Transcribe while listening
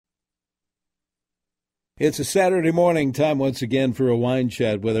It's a Saturday morning, time once again for a wine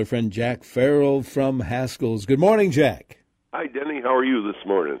chat with our friend Jack Farrell from Haskell's. Good morning, Jack. Hi, Denny. How are you this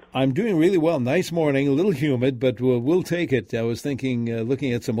morning? I'm doing really well. Nice morning, a little humid, but we'll take it. I was thinking,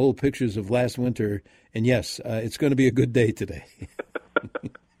 looking at some old pictures of last winter, and yes, it's going to be a good day today.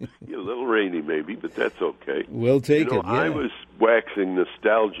 A little rainy maybe, but that's okay. We'll take it, yeah. I was waxing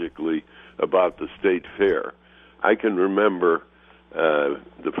nostalgically about the State Fair. I can remember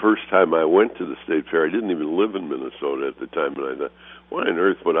the first time I went to the State Fair. I didn't even live in Minnesota at the time, and I thought, why on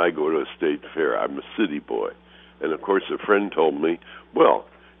earth would I go to a State Fair? I'm a city boy. And, of course, a friend told me, well,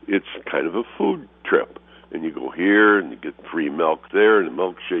 it's kind of a food trip. And you go here, and you get free milk there, and a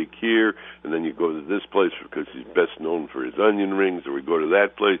milkshake here, and then you go to this place because he's best known for his onion rings, or we go to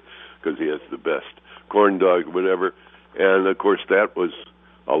that place because he has the best corn dog, whatever. And, of course, that was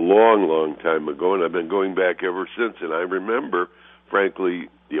a long, long time ago, and I've been going back ever since. And I remember, frankly,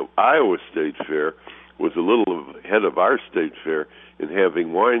 the Iowa State Fair was a little ahead of our state fair in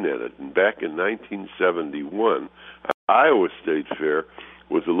having wine at it. And back in 1971, Iowa State Fair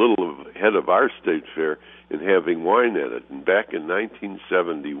was a little ahead of our state fair in having wine at it. And back in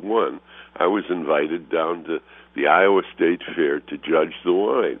 1971, I was invited down to the Iowa State Fair to judge the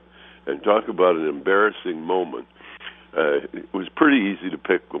wine. And talk about an embarrassing moment. It was pretty easy to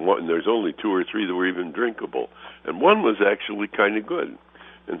pick one. There's only two or three that were even drinkable. And one was actually kind of good.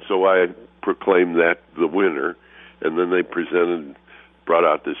 And so I proclaimed that the winner. And then they brought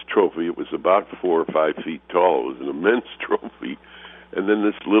out this trophy. It was about 4 or 5 feet tall. It was an immense trophy. And then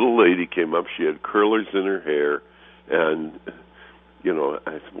this little lady came up. She had curlers in her hair. And, I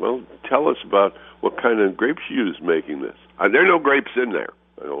said, well, tell us about what kind of grapes you used making this. There are no grapes in there.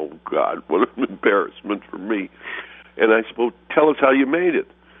 Oh, God, what an embarrassment for me. And I said, well, tell us how you made it.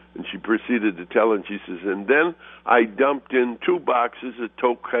 And she proceeded to tell, and she says, and then I dumped in 2 boxes of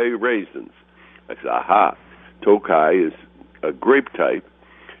Tokay raisins. I said, aha, Tokay is a grape type,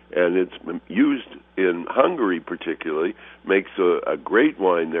 and it's used in Hungary particularly, makes a great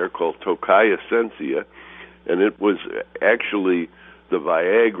wine there called Tokay Essentia, and it was actually the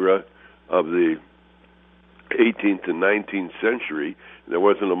Viagra of the 18th and 19th century. There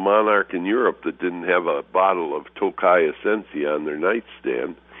wasn't a monarch in Europe that didn't have a bottle of Tokay Essentia on their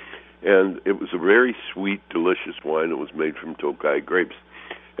nightstand. And it was a very sweet, delicious wine. It was made from Tokay grapes.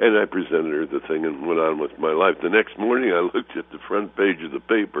 And I presented her the thing and went on with my life. The next morning, I looked at the front page of the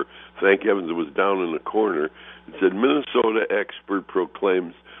paper. Thank heavens it was down in the corner. It said, Minnesota expert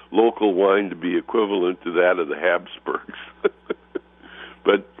proclaims local wine to be equivalent to that of the Habsburgs.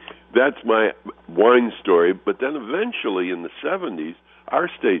 But that's my wine story. But then eventually in the 70s, our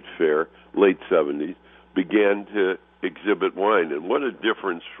state fair, late 70s, began to exhibit wine. And what a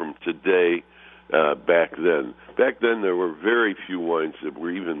difference from today back then. Back then there were very few wines that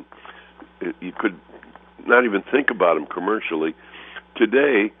were even, you could not even think about them commercially.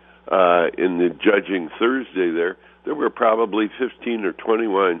 Today, in the Judging Thursday there were probably 15 or 20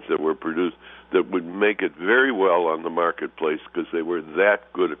 wines that were produced that would make it very well on the marketplace because they were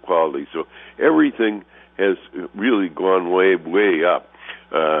that good a quality. So everything has really gone way, way up.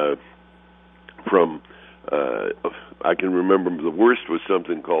 I can remember the worst was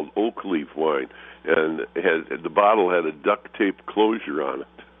something called oak leaf wine, and the bottle had a duct tape closure on it.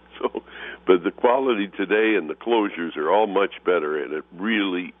 So, but the quality today and the closures are all much better, and it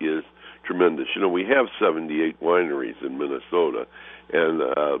really is tremendous. We have 78 wineries in Minnesota, and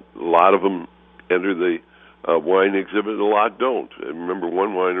a lot of them enter the wine exhibit, a lot don't. I remember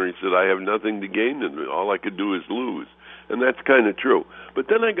one winery said, I have nothing to gain, and all I could do is lose. And that's kind of true. But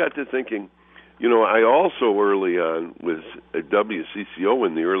then I got to thinking, I also early on was at WCCO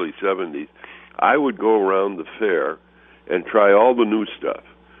in the early 70s. I would go around the fair and try all the new stuff.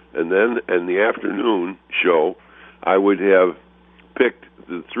 And then in the afternoon show, I would have picked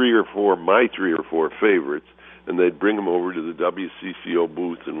my 3 or 4 favorites, and they'd bring them over to the WCCO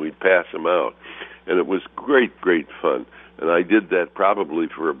booth, and we'd pass them out. And it was great, great fun. And I did that probably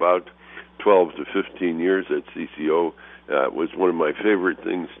for about 12 to 15 years at CCO. It was one of my favorite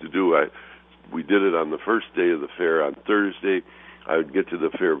things to do. We did it on the first day of the fair on Thursday. I would get to the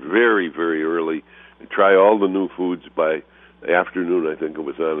fair very, very early and try all the new foods by afternoon. I think it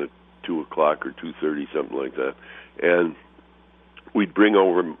was on at 2 o'clock or 2:30, something like that. And we'd bring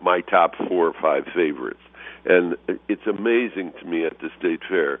over my top 4 or 5 favorites. And it's amazing to me at the State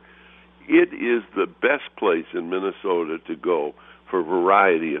Fair. It is the best place in Minnesota to go for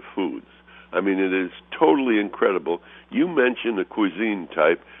variety of foods. I mean, it is totally incredible. You mentioned a cuisine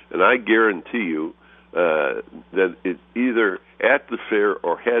type, and I guarantee you that it's either at the fair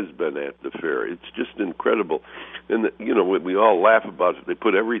or has been at the fair. It's just incredible. And, we all laugh about it. They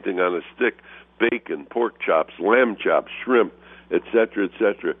put everything on a stick: bacon, pork chops, lamb chops, shrimp, et cetera, et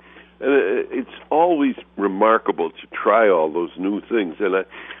cetera. And it's always remarkable to try all those new things. And I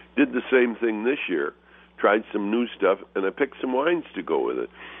did the same thing this year, tried some new stuff, and I picked some wines to go with it.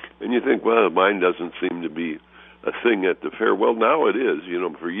 And you think, well, wine doesn't seem to be a thing at the fair. Well, now it is.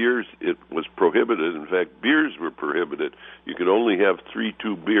 For years it was prohibited. In fact, beers were prohibited. You could only have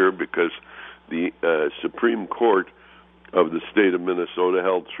 3-2 beer because the Supreme Court of the state of Minnesota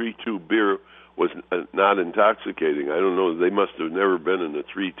held 3-2 beer was not intoxicating. I don't know. They must have never been in a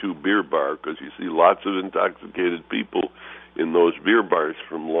 3-2 beer bar, because you see lots of intoxicated people in those beer bars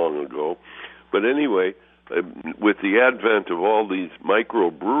from long ago. But anyway, with the advent of all these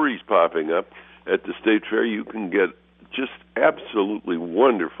microbreweries popping up at the State Fair, you can get just absolutely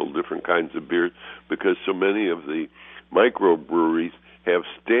wonderful different kinds of beers, because so many of the microbreweries have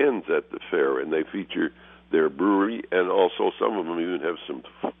stands at the fair, and they feature their brewery, and also some of them even have some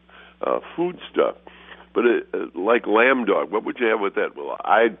food stuff. But like lamb dog, what would you have with that? Well,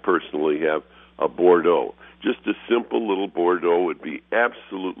 I'd personally have a Bordeaux. Just a simple little Bordeaux would be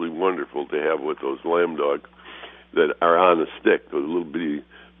absolutely wonderful to have with those lamb dogs that are on a stick. Those little bitty,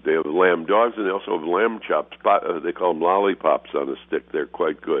 they have lamb dogs, and they also have lamb chops. They call them lollipops on a stick. They're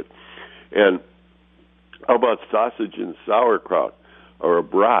quite good. And how about sausage and sauerkraut or a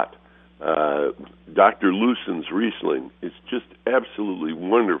brat? Dr. Lewson's Riesling is just absolutely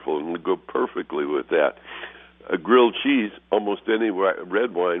wonderful and would go perfectly with that. A grilled cheese, almost any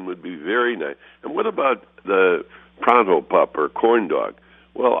red wine would be very nice. And what about the Pronto Pup or corn dog?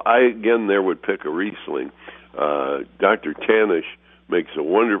 Well, I, again, there would pick a Riesling. Dr. Tanisch makes a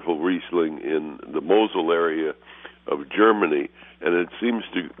wonderful Riesling in the Mosel area of Germany, and it seems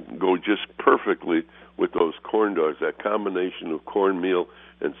to go just perfectly with those corn dogs. That combination of cornmeal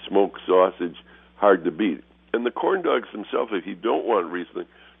and smoked sausage, hard to beat. And the corn dogs themselves, if you don't want Riesling,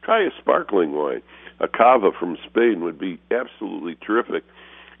 try a sparkling wine. A cava from Spain would be absolutely terrific,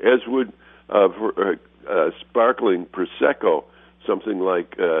 as would for sparkling Prosecco, something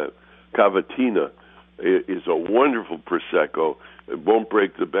like Cavatina is a wonderful Prosecco. It won't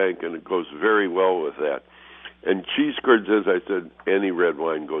break the bank, and it goes very well with that. And cheese curds, as I said, any red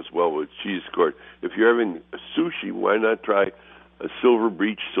wine goes well with cheese curd. If you're having sushi, why not try a Silver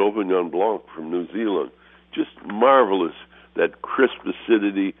Beach Sauvignon Blanc from New Zealand? Just marvelous, that crisp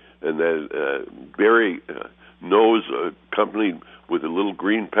acidity and that berry nose accompanied with a little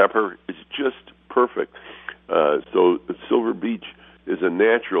green pepper is just perfect. So Silver Beach is a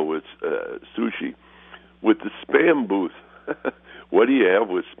natural with sushi. With the Spam booth, what do you have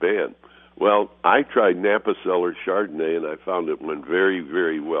with Spam? Well, I tried Napa Cellar Chardonnay, and I found it went very,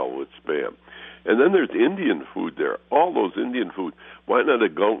 very well with Spam. And then there's Indian food there, all those Indian food. Why not a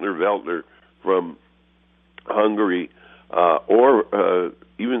Geltner Veltliner from Hungary, or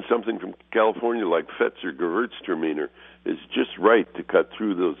even something from California like Fetzer Gewürztraminer is just right to cut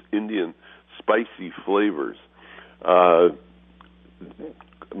through those Indian spicy flavors.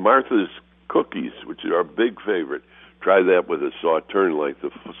 Martha's Cookies, which are a big favorite, try that with a sauterne like the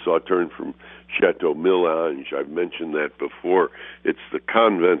sauterne from Chateau Millange. I've mentioned that before. It's the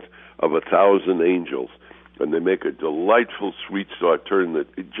convent of 1,000 angels, and they make a delightful sweet sauterne that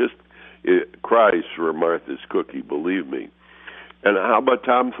it cries for a Martha's Cookie, believe me. And how about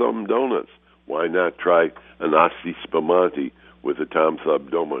Tom Thumb Donuts? Why not try an Asti Spumante with a Tom Thumb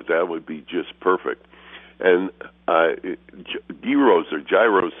donut? That would be just perfect. And gyros or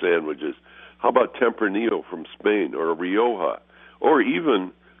gyro sandwiches. How about Tempranillo from Spain, or a Rioja, or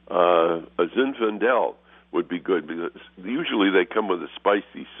even a Zinfandel would be good, because usually they come with a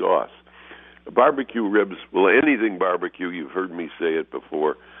spicy sauce. Barbecue ribs, well, anything barbecue, you've heard me say it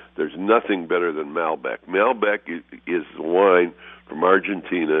before, there's nothing better than Malbec. Malbec is wine from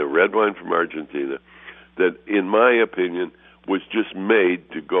Argentina, red wine from Argentina, that, in my opinion, was just made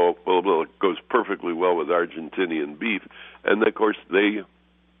to go, well, it goes perfectly well with Argentinian beef. And, of course, they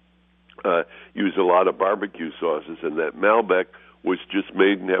use a lot of barbecue sauces, and that Malbec was just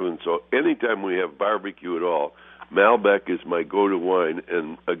made in heaven. So anytime we have barbecue at all, Malbec is my go-to wine,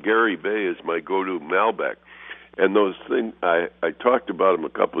 and Gary Bay is my go-to Malbec. And those things, I talked about them a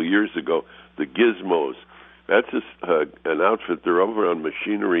couple of years ago, the Gizmos. That's an outfit. They're over on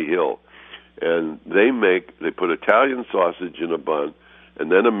Machinery Hill. And they put Italian sausage in a bun, and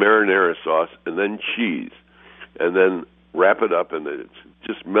then a marinara sauce, and then cheese, and then wrap it up, and it's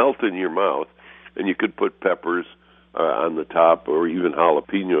just melt in your mouth. And you could put peppers on the top, or even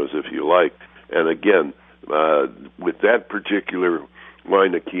jalapenos if you like. And again, with that particular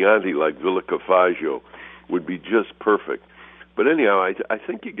wine, a Chianti like Villa Cafaggio, would be just perfect. But anyhow, I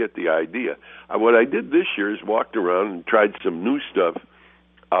think you get the idea. What I did this year is walked around and tried some new stuff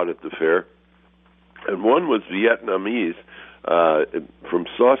out at the fair. And one was Vietnamese from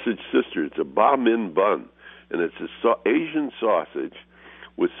Sausage Sister. It's a banh mi bun, and it's a Asian sausage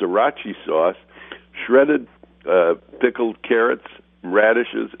with sriracha sauce, shredded pickled carrots,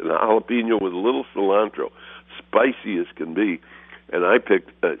 radishes, and a jalapeno with a little cilantro, spicy as can be. And I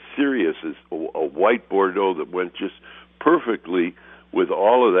picked Sirius, a white Bordeaux that went just perfectly with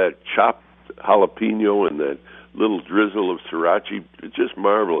all of that chopped jalapeno and that little drizzle of sriracha. It's just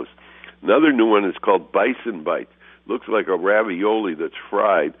marvelous. Another new one is called Bison Bite. Looks like a ravioli that's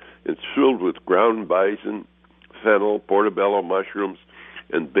fried. It's filled with ground bison, fennel, portobello mushrooms,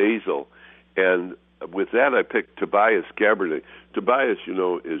 and basil. And with that, I picked Tobias Cabernet. Tobias,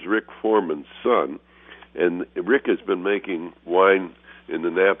 is Rick Foreman's son. And Rick has been making wine in the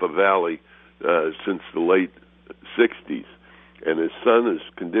Napa Valley since the late 60s. And his son is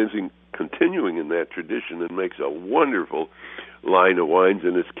continuing in that tradition and makes a wonderful line of wines.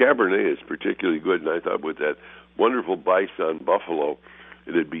 And his Cabernet is particularly good. And I thought with that wonderful Bison Buffalo,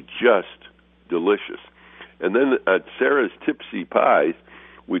 it'd be just delicious. And then at Sarah's Tipsy Pies,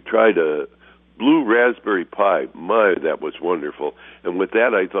 we tried a blue raspberry pie. My, that was wonderful. And with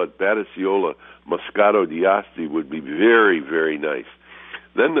that, I thought Battistiola Moscato d'Asti would be very, very nice.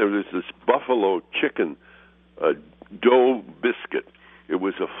 Then there was this buffalo chicken dough biscuit. It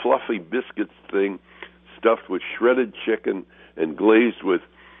was a fluffy biscuit thing stuffed with shredded chicken and glazed with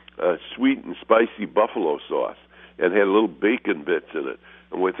sweet and spicy buffalo sauce and had little bacon bits in it.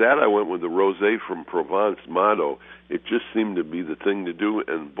 And with that, I went with the rosé from Provence Motto. It just seemed to be the thing to do,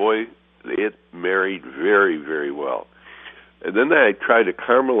 and boy, it married very, very well. And then I tried a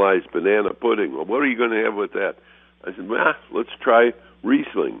caramelized banana pudding. Well, what are you going to have with that? I said, let's try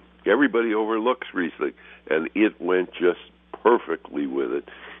Riesling. Everybody overlooks Riesling. And it went just perfectly with it,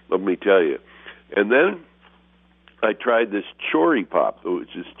 let me tell you. And then I tried this chori pop,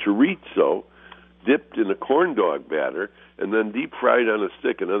 which is chorizo dipped in a corn dog batter and then deep fried on a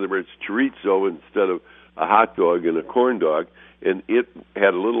stick. In other words, chorizo instead of a hot dog and a corn dog. And it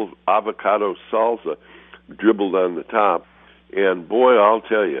had a little avocado salsa dribbled on the top. And boy, I'll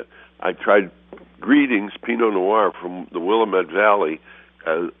tell you, I tried Greetings Pinot Noir from the Willamette Valley.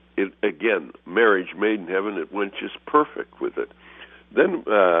 It again, marriage made in heaven. It went just perfect with it. Then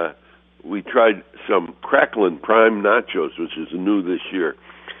we tried some Cracklin' Prime Nachos, which is new this year.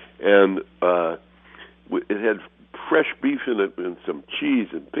 And it had fresh beef in it and some cheese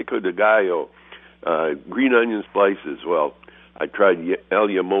and pico de gallo, green onion slices. Well, I tried El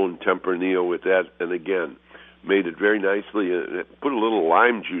Limon Tempranillo with that, and again, made it very nicely. Put a little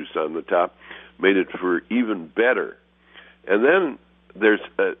lime juice on the top, made it for even better. And then there's,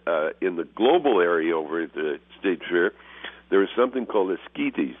 in the global area over at the State Fair, there is something called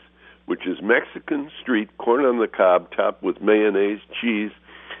esquites, which is Mexican street corn on the cob topped with mayonnaise, cheese,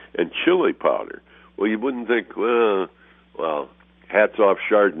 and chili powder. Well, you wouldn't think, well, hats off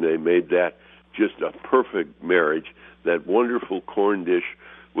Chardonnay made that just a perfect marriage. That wonderful corn dish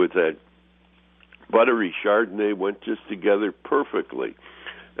with that buttery Chardonnay went just together perfectly.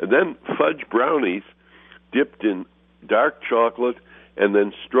 And then fudge brownies dipped in dark chocolate and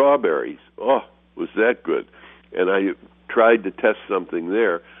then strawberries. Oh, was that good. And I tried to test something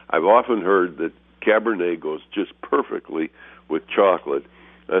there. I've often heard that Cabernet goes just perfectly with chocolate.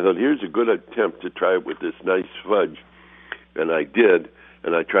 I thought, here's a good attempt to try it with this nice fudge. And I did.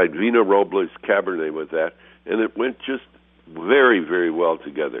 And I tried Vino Robles Cabernet with that. And it went just very, very well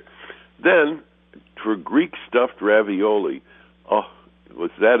together. Then, for Greek stuffed ravioli, oh,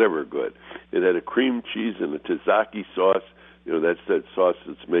 was that ever good. It had a cream cheese and a tzatziki sauce. That's that sauce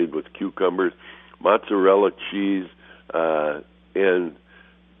that's made with cucumbers, mozzarella cheese, and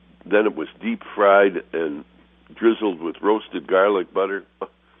then it was deep fried and drizzled with roasted garlic butter. Oh,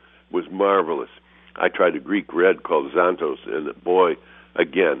 it was marvelous. I tried a Greek red called Xanthos, and boy,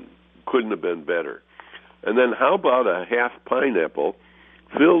 again, couldn't have been better. And then how about a half pineapple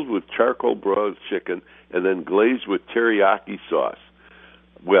filled with charcoal broiled chicken and then glazed with teriyaki sauce?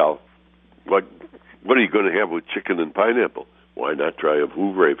 Well, what are you going to have with chicken and pineapple? Why not try a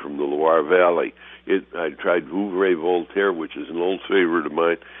Vouvray from the Loire Valley? I tried Vouvray Voltaire, which is an old favorite of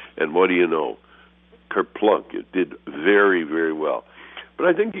mine, and what do you know? Kerplunk. It did very, very well. But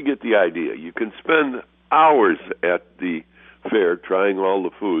I think you get the idea. You can spend hours at the fair trying all the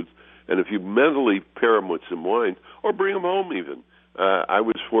foods, and if you mentally pair them with some wine, or bring them home even. I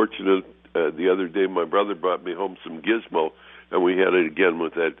was fortunate the other day, my brother brought me home some Gizmo, and we had it again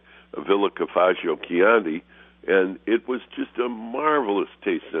with that Villa Cafaggio Chianti, and it was just a marvelous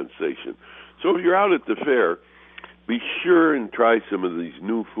taste sensation. So if you're out at the fair, be sure and try some of these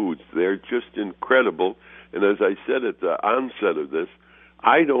new foods. They're just incredible. And as I said at the onset of this,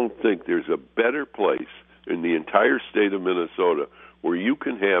 I don't think there's a better place in the entire state of Minnesota where you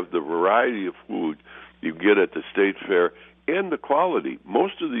can have the variety of food you get at the state fair and the quality.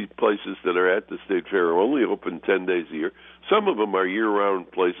 Most of these places that are at the state fair are only open 10 days a year. Some of them are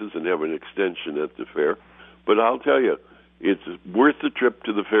year-round places and have an extension at the fair. But I'll tell you, it's worth the trip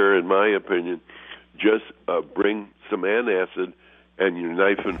to the fair, in my opinion. Just bring some antacid and your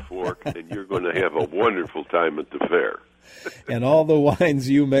knife and fork, and you're going to have a wonderful time at the fair. And all the wines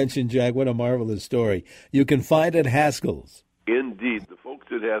you mentioned, Jack, what a marvelous story. You can find at Haskell's. Indeed. The folks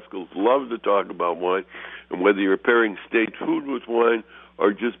at Haskell's love to talk about wine, and whether you're pairing state food with wine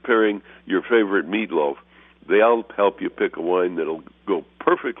or just pairing your favorite meatloaf, they'll help you pick a wine that'll go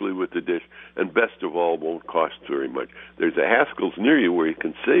perfectly with the dish, and best of all, won't cost very much. There's a Haskell's near you where you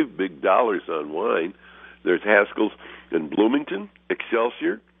can save big dollars on wine. There's Haskell's in Bloomington,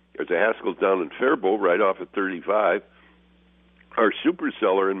 Excelsior. There's a Haskell's down in Faribault, right off at 35. Our super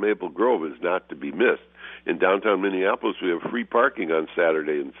cellar in Maple Grove is not to be missed. In downtown Minneapolis, we have free parking on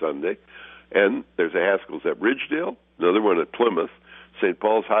Saturday and Sunday. And there's a Haskell's at Ridgedale, another one at Plymouth, St.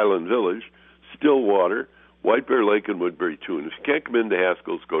 Paul's Highland Village, Stillwater, White Bear Lake, and Woodbury, too. And if you can't come into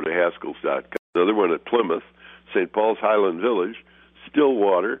Haskell's, go to Haskells.com. Another one at Plymouth, St. Paul's Highland Village,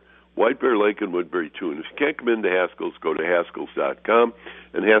 Stillwater, White Bear Lake, and Woodbury, too. And if you can't come into Haskell's, go to Haskells.com.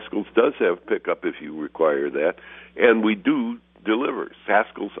 And Haskell's does have pickup if you require that. And we do deliver.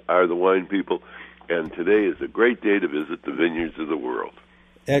 Haskell's are the wine people. And today is a great day to visit the vineyards of the world.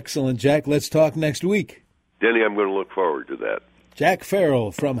 Excellent, Jack. Let's talk next week. Denny, I'm going to look forward to that. Jack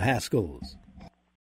Farrell from Haskell's.